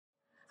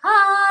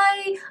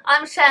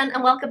I'm Shen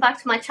and welcome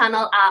back to my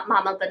channel at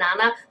Mama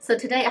Banana. So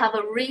today I have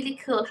a really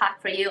cool hack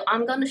for you.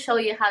 I'm going to show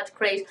you how to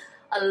create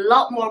a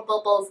lot more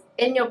bubbles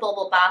in your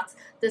bubble bath.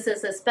 This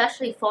is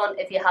especially fun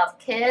if you have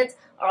kids.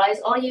 Alright,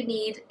 all you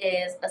need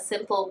is a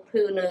simple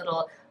poo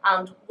noodle,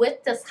 and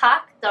with this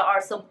hack there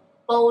are some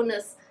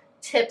bonus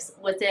tips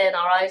within,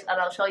 alright,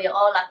 and I'll show you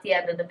all at the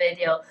end of the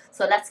video.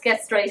 So let's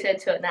get straight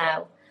into it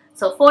now.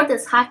 So for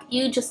this hack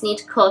you just need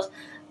to cut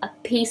a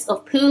piece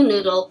of poo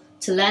noodle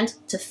to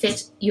length to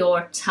fit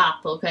your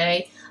tap,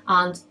 okay?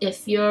 And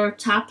if your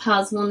tap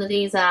has one of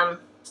these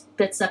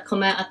bits that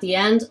come out at the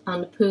end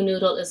and the poo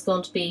noodle is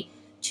going to be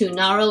too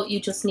narrow, you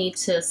just need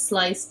to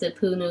slice the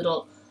poo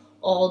noodle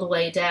all the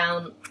way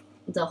down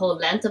the whole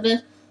length of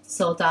it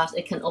so that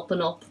it can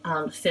open up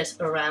and fit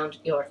around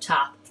your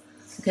tap.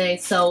 Okay,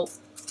 so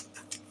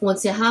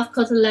once you have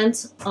cut a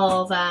length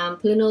of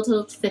poo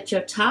noodle to fit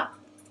your tap,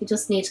 you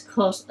just need to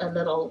cut a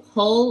little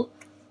hole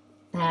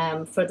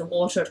for the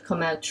water to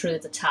come out through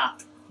the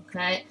tap.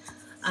 Okay,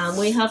 and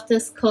we have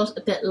this cut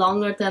a bit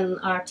longer than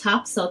our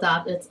tap so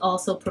that it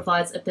also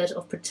provides a bit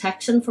of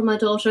protection for my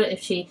daughter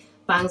if she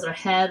bangs her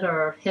head or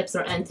her hips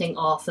or anything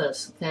off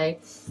it. Okay,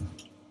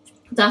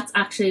 that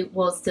actually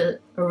was the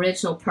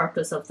original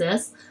purpose of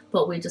this,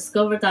 but we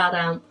discovered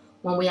that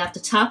when we have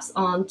the taps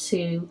on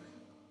to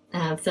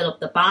fill up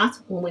the bath,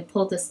 when we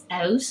pull this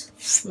out,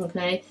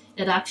 okay,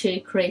 it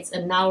actually creates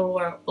a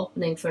narrower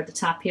opening for the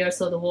tap here,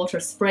 so the water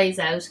sprays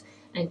out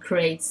and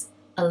creates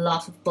a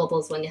lot of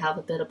bubbles when you have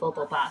a bit of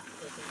bubble bath.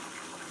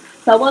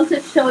 So I want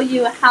to show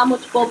you how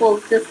much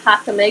bubbles this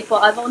hack can make,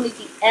 but I've only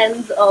the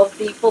ends of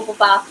the bubble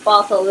bath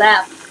bottle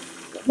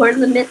left. We're in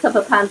the midst of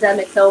a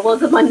pandemic, so it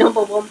wasn't my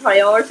 #1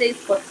 priority,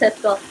 but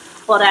typical.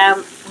 But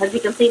as you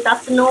can see,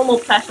 that's the normal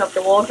pressure of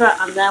the water,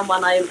 and then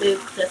when I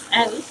move this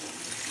out,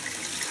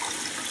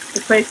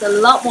 it creates a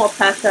lot more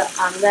pressure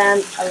and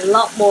then a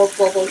lot more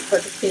bubbles for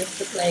the kids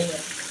to play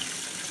with.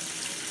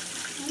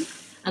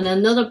 And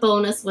another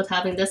bonus with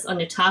having this on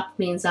your tap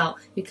means that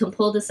you can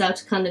pull this out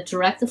to kind of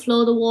direct the flow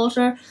of the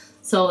water.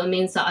 So it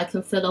means that I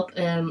can fill up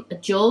a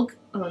jug.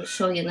 I'll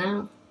show you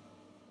now.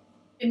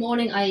 Every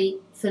morning I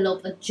fill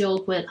up a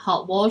jug with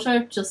hot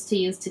water just to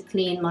use to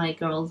clean my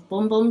girls'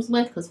 bums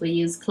with, because we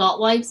use cloth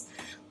wipes,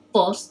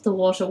 but the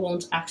water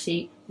won't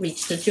actually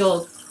reach the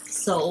jug.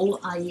 So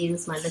I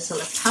use my little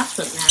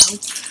attachment now,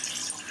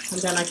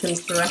 and then I can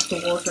direct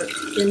the water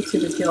into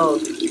the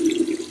jug.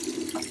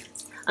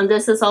 And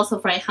this is also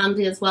very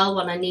handy as well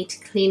when I need to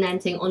clean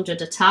anything under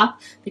the tap,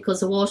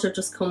 because the water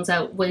just comes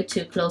out way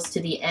too close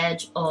to the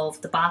edge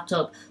of the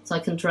bathtub. So I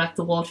can direct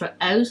the water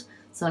out,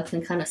 so I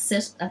can kind of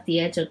sit at the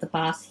edge of the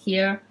bath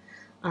here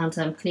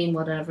and clean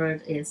whatever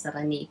it is that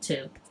I need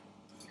to.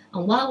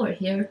 And while we're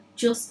here,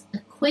 just a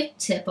quick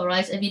tip,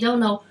 alright, if you don't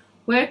know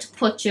where to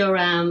put your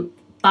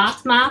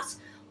bath mat,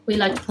 we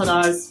like to put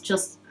ours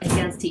just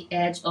against the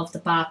edge of the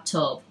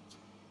bathtub.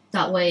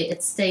 That way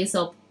it stays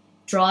up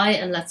dry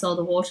and lets all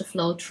the water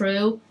flow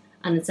through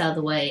and it's out of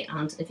the way.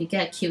 And if you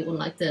get a cute one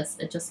like this,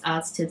 it just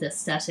adds to the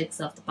aesthetics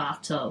of the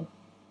bathtub.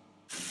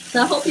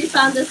 So I hope you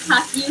found this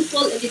hack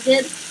useful. If you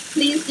did,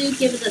 please do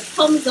give it a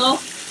thumbs up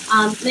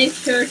and make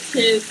sure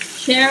to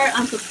share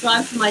and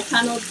subscribe to my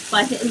channel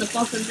by hitting the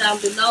button down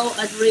below.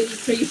 I'd really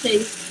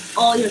appreciate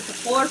all your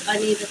support. I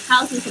need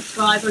 1,000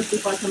 subscribers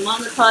before I can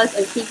monetize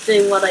and keep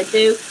doing what I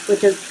do,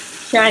 which is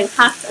sharing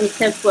hacks and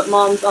tips with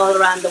moms all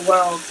around the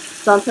world.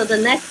 So until the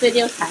next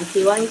video, thank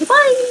you and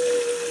goodbye.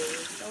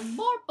 So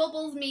more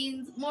bubbles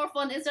means more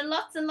fun. Is there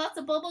lots and lots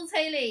of bubbles,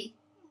 Hayley?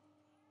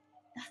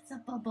 Lots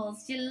of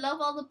bubbles. Do you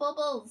love all the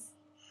bubbles?